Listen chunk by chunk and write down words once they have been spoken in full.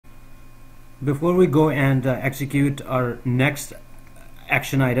Before we go and execute our next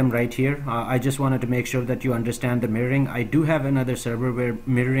action item right here, I just wanted to make sure that you understand the mirroring. I do have another server where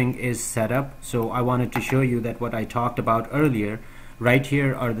mirroring is set up, so I wanted to show you that what I talked about earlier. Right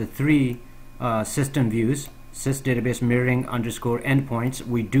here are the three system views: sys database mirroring underscore endpoints.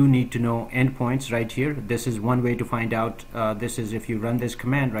 We do need to know endpoints right here. This is one way to find out. This is if you run this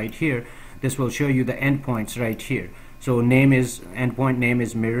command right here, this will show you the endpoints right here. So endpoint name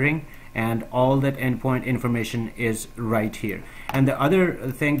is mirroring, and all that endpoint information is right here. And the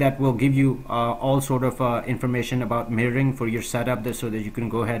other thing that will give you all sort of information about mirroring for your setup, so that you can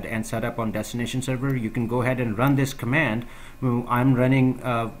go ahead and set up on destination server, you can go ahead and run this command. I'm running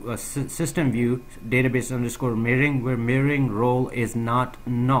a system view database underscore mirroring, where mirroring role is not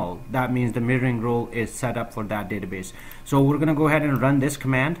null. That means the mirroring role is set up for that database. So we're going to go ahead and run this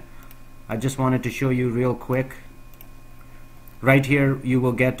command. I just wanted to show you real quick. Right here you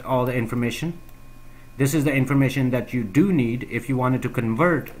will get all the information. This is the information that you do need if you wanted to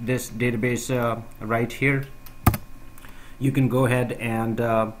convert this database right here. You can go ahead and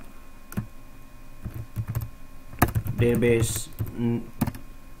database,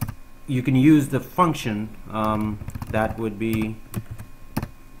 you can use the function that would be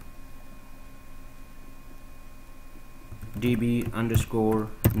db underscore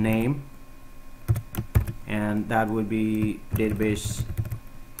name, and that would be database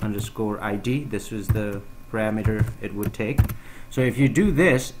underscore ID. This is the parameter it would take. So if you do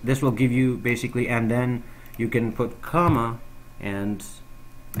this, this will give you basically, and then you can put comma and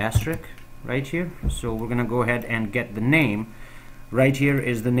asterisk right here. So we're gonna go ahead and get the name. Right here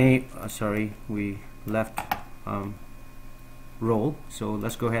is the name. Sorry, we left role. So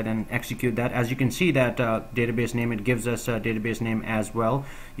let's go ahead and execute that. As you can see, that database name, it gives us a database name as well.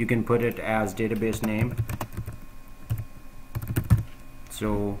 You can put it as database name.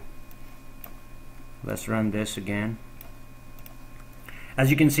 So let's run this again.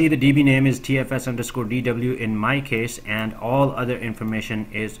 As you can see, the DB name is TFS underscore DW in my case, and all other information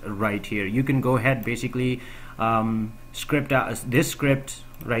is right here. You can go ahead basically script out this script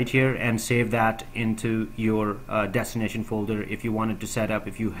right here and save that into your destination folder if you wanted to set up,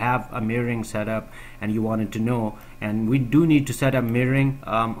 if you have a mirroring setup and you wanted to know. And we do need to set up mirroring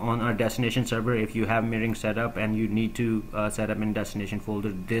on our destination server. If you have mirroring set up and you need to set up in destination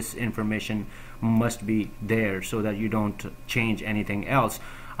folder, this information must be there so that you don't change anything else.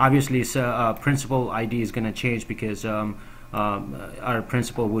 Obviously principal ID is going to change because our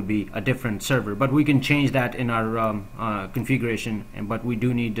principal would be a different server, but we can change that in our configuration. But we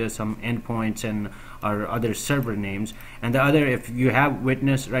do need some endpoints and our other server names. And the other, if you have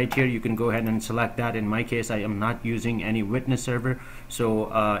witness right here, you can go ahead and select that. In my case, I am not using any witness server, so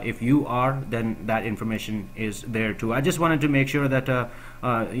if you are, then that information is there too. I just wanted to make sure that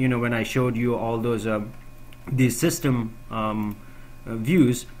you know, when I showed you all those these system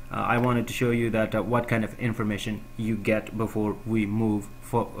views, I wanted to show you that what kind of information you get before we move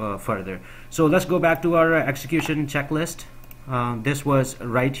further. So let's go back to our execution checklist. This was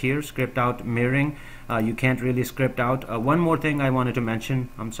right here, script out mirroring. You can't really script out. One more thing I wanted to mention,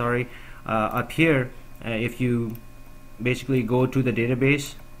 I'm sorry, up here, if you basically go to the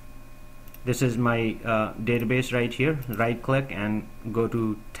database, this is my database right here, right click and go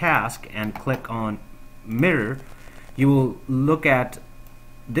to task and click on mirror. You will look at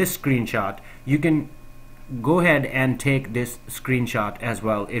this screenshot. You can go ahead and take this screenshot as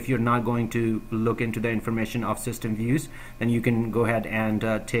well. If you're not going to look into the information of system views, then you can go ahead and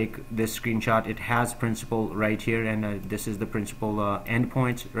take this screenshot. It has principal right here, and this is the principal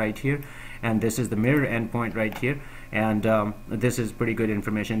endpoints right here, and this is the mirror endpoint right here, and this is pretty good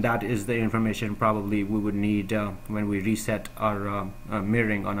information. That is the information probably we would need when we reset our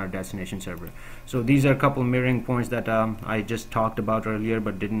mirroring on our destination server. So these are a couple mirroring points that I just talked about earlier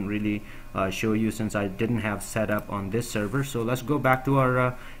but didn't really show you since I didn't have set up on this server. So let's go back to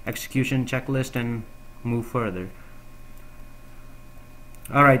our execution checklist and move further.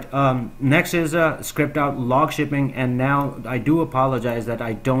 Alright, next is script out log shipping, and now I do apologize that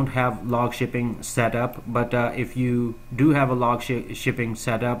I don't have log shipping set up, but if you do have a log shipping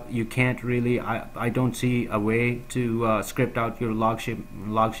set up, you can't really, I don't see a way to script out your log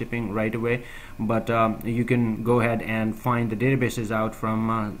shipping right away, but you can go ahead and find the databases out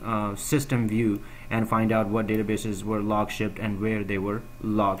from system view and find out what databases were log shipped and where they were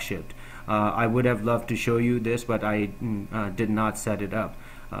log shipped. I would have loved to show you this, but I did not set it up.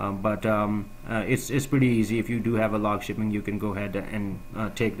 It's pretty easy. If you do have a log shipping, you can go ahead and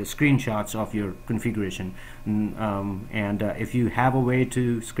take the screenshots of your configuration. If you have a way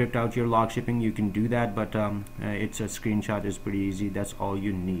to script out your log shipping, you can do that, but it's a screenshot is pretty easy. That's all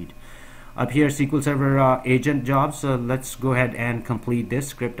you need. Up here, SQL Server Agent Jobs. So let's go ahead and complete this,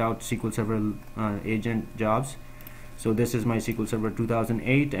 script out SQL Server Agent Jobs. So this is my SQL Server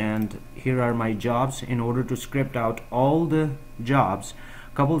 2008, and here are my jobs. In order to script out all the jobs,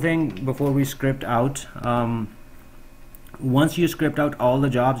 couple things before we script out. Once you script out all the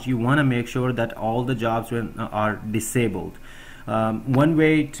jobs, you want to make sure that all the jobs are disabled. One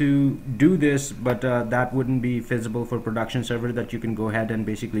way to do this, but that wouldn't be feasible for production server, that you can go ahead and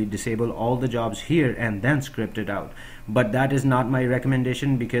basically disable all the jobs here and then script it out. But that is not my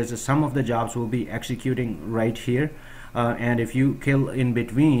recommendation, because some of the jobs will be executing right here, and if you kill in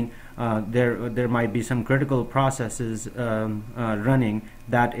between, there might be some critical processes running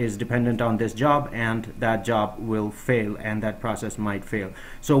that is dependent on this job, and that job will fail and that process might fail.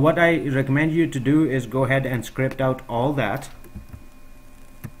 So what I recommend you to do is go ahead and script out all that,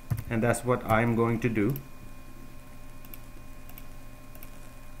 and that's what I'm going to do.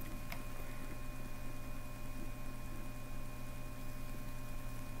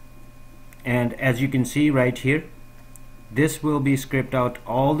 And as you can see right here, this will be script out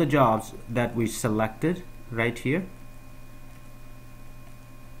all the jobs that we selected right here.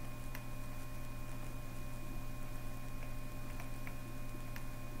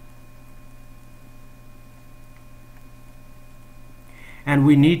 And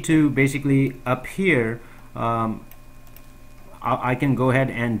we need to basically up here, I can go ahead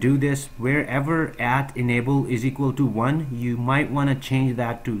and do this wherever at enable is equal to 1, you might want to change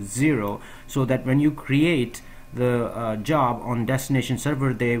that to 0, so that when you create the job on destination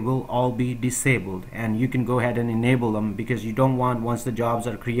server, they will all be disabled, and you can go ahead and enable them, because you don't want, once the jobs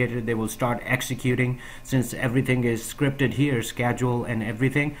are created, they will start executing, since everything is scripted here, schedule and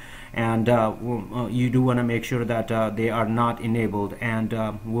everything, and you do want to make sure that they are not enabled, and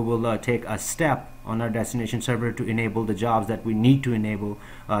we will take a step on our destination server to enable the jobs that we need to enable,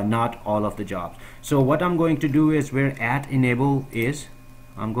 not all of the jobs. So what I'm going to do is, where at enable is,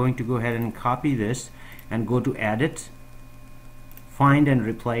 I'm going to go ahead and copy this and go to edit, find and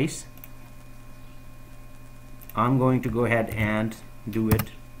replace. I'm going to go ahead and do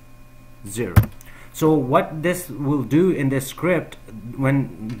it 0. So what this will do in this script,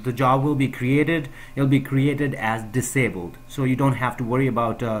 when the job will be created, it'll be created as disabled, so you don't have to worry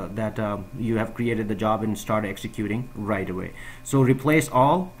about that you have created the job and start executing right away. So replace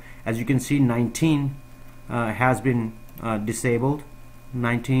all. As you can see, 19 has been disabled,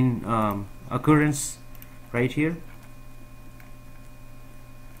 19 occurrence right here.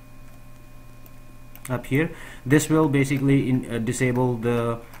 Up here, this will basically disable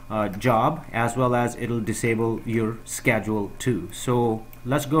the job, as well as it'll disable your schedule too. So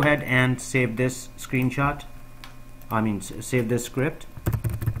let's go ahead and save this screenshot, save this script.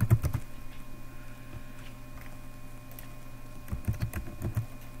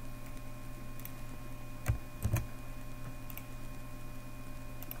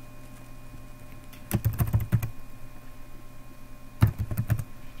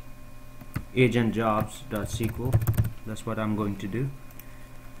 Agent jobs.sql, that's what I'm going to do.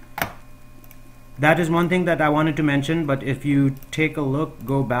 That is one thing that I wanted to mention, but if you take a look,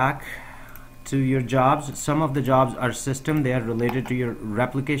 go back to your jobs, some of the jobs are system, they are related to your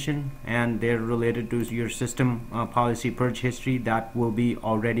replication, and they're related to your system policy purge history that will be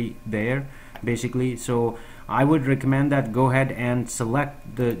already there basically. So I would recommend that go ahead and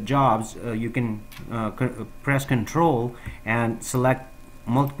select the jobs. You can press Control and select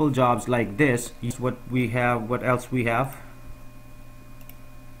multiple jobs like this. What we have, what else we have?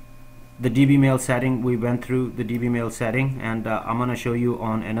 The DBMail setting, we went through the DBMail setting, and I'm going to show you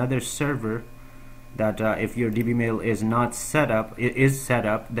on another server that if your DBMail is not set up, it is set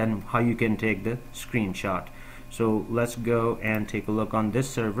up, then how you can take the screenshot. So let's go and take a look on this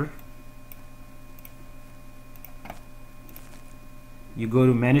server. You go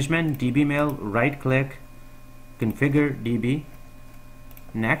to Management, DBMail, right click, Configure DB,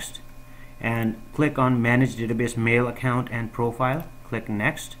 next, and click on Manage Database Mail Account and Profile. Click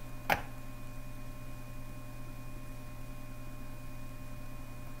Next.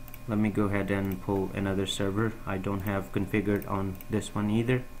 Let me go ahead and pull another server. I don't have configured on this one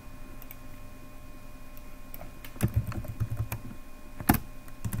either.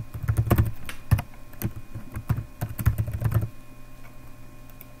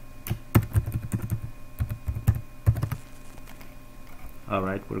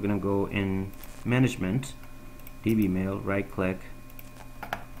 Alright, we're gonna go in Management, DBMail, right click,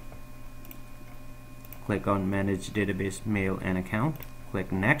 click on Manage Database Mail and Account,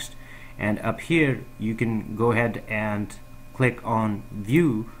 click Next, and up here you can go ahead and click on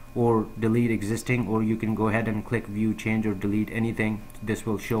View or delete existing, or you can go ahead and click view, change or delete anything. This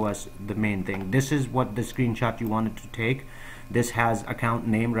will show us the main thing. This is what the screenshot you wanted to take. This has account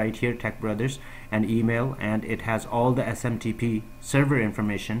name right here, Tech Brothers, and email, and it has all the SMTP server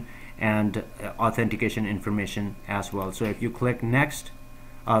information and authentication information as well. So if you click next,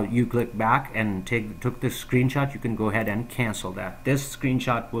 you click back and took the screenshot, you can go ahead and cancel that. This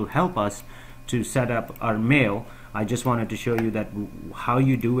screenshot will help us to set up our mail. I just wanted to show you that how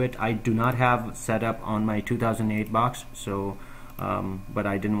you do it. I do not have set up on my 2008 box, so but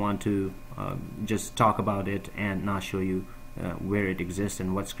I didn't want to just talk about it and not show you where it exists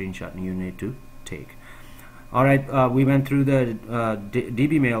and what screenshot you need to take. Alright, we went through the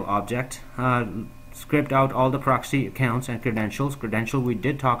DBMail object. Script out all the proxy accounts and credentials. Credential, we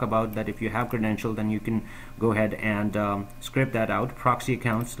did talk about that. If you have credential, then you can go ahead and script that out. Proxy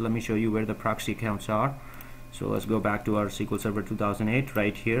accounts, let me show you where the proxy accounts are. So let's go back to our SQL Server 2008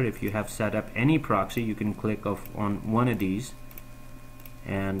 right here. If you have set up any proxy, you can click on one of these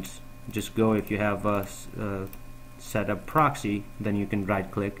and just go. If you have set up proxy, then you can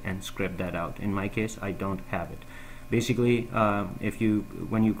right click and script that out. In my case, I don't have it. Basically,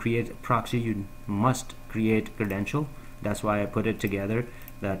 when you create a proxy, you must create credential. That's why I put it together,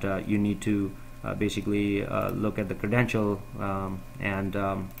 that you need to basically look at the credential, and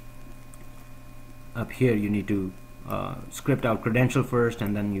up here you need to script out credential first,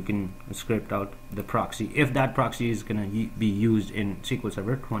 and then you can script out the proxy if that proxy is going to be used in SQL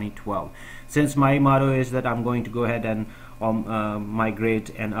Server 2012. Since my motto is that I'm going to go ahead and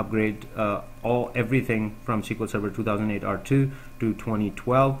migrate and upgrade everything from SQL Server 2008 R2 to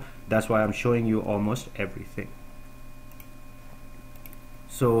 2012, that's why I'm showing you almost everything.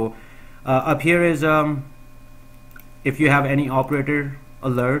 So up here is if you have any operator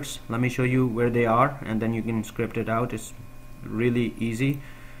alerts, let me show you where they are, and then you can script it out. It's really easy.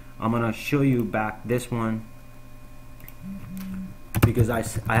 I'm gonna show you back this one because I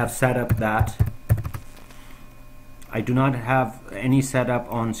have set up that. I do not have any setup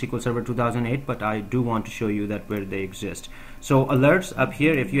on SQL Server 2008, but I do want to show you that where they exist. So alerts up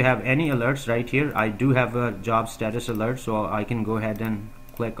here, if you have any alerts right here, I do have a job status alert, so I can go ahead and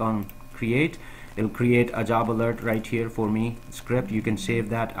click on create. It'll create a job alert right here for me, script. You can save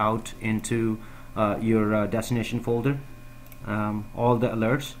that out into your destination folder, all the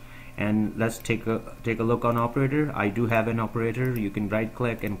alerts. And let's take a look on operator. I do have an operator. You can right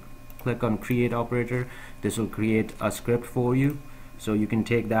click and click on create operator. This will create a script for you, so you can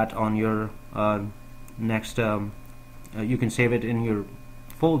take that on your next you can save it in your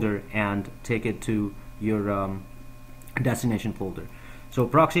folder and take it to your destination folder. So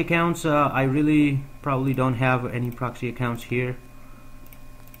proxy accounts, I really probably don't have any proxy accounts here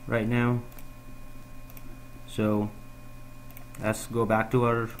right now, so let's go back to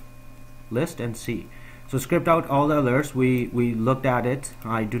our list and see. So script out all the alerts. We looked at it.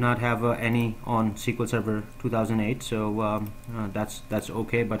 I do not have any on SQL Server 2008, so that's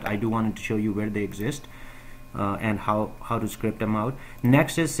okay, but I do wanted to show you where they exist and how to script them out.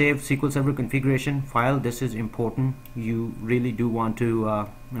 Next is save SQL Server configuration file. This is important. You really do want to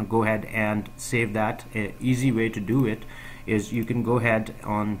go ahead and save that. An easy way to do it is you can go ahead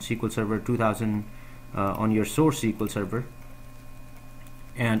on SQL Server 2000 on your source SQL Server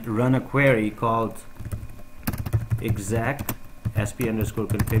and run a query called exec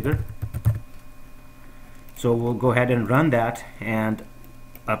sp_configure. So we'll go ahead and run that, and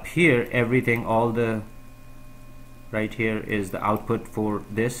up here everything, all the right here is the output for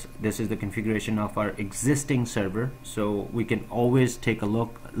this. This is the configuration of our existing server, so we can always take a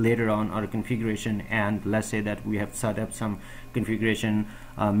look later on our configuration, and let's say that we have set up some configuration,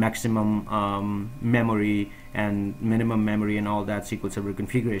 maximum memory and minimum memory and all that SQL Server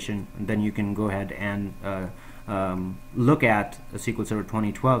configuration, and then you can go ahead and look at SQL Server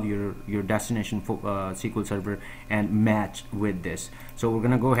 2012, your destination SQL Server, and match with this. So we're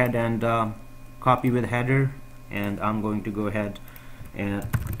gonna go ahead and copy with header, and I'm going to go ahead and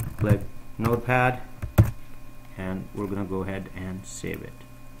click Notepad, and we're gonna go ahead and save it.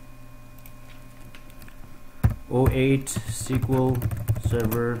 08 SQL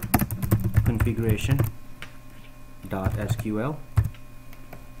Server configuration .sql.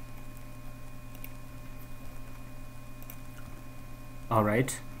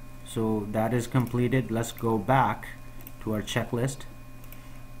 Alright, so that is completed. Let's go back to our checklist.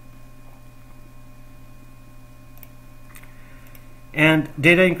 And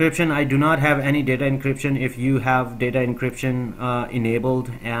data encryption, I do not have any data encryption. If you have data encryption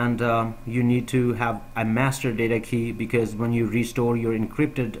enabled, and you need to have a master data key, because when you restore your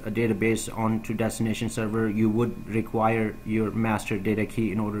encrypted database onto destination server, you would require your master data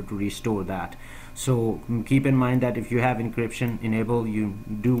key in order to restore that. So keep in mind that if you have encryption enabled, you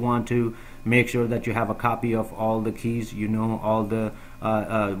do want to make sure that you have a copy of all the keys, you know, all the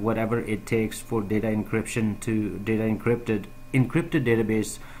whatever it takes for data encryption to data encrypted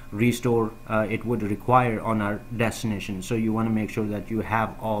database restore it would require on our destination. So you want to make sure that you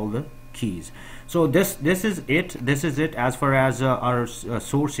have all the keys. So this is it as far as our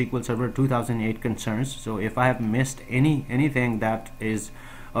source SQL Server 2008 concerns. So if I have missed anything that is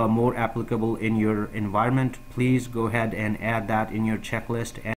more applicable in your environment, please go ahead and add that in your checklist.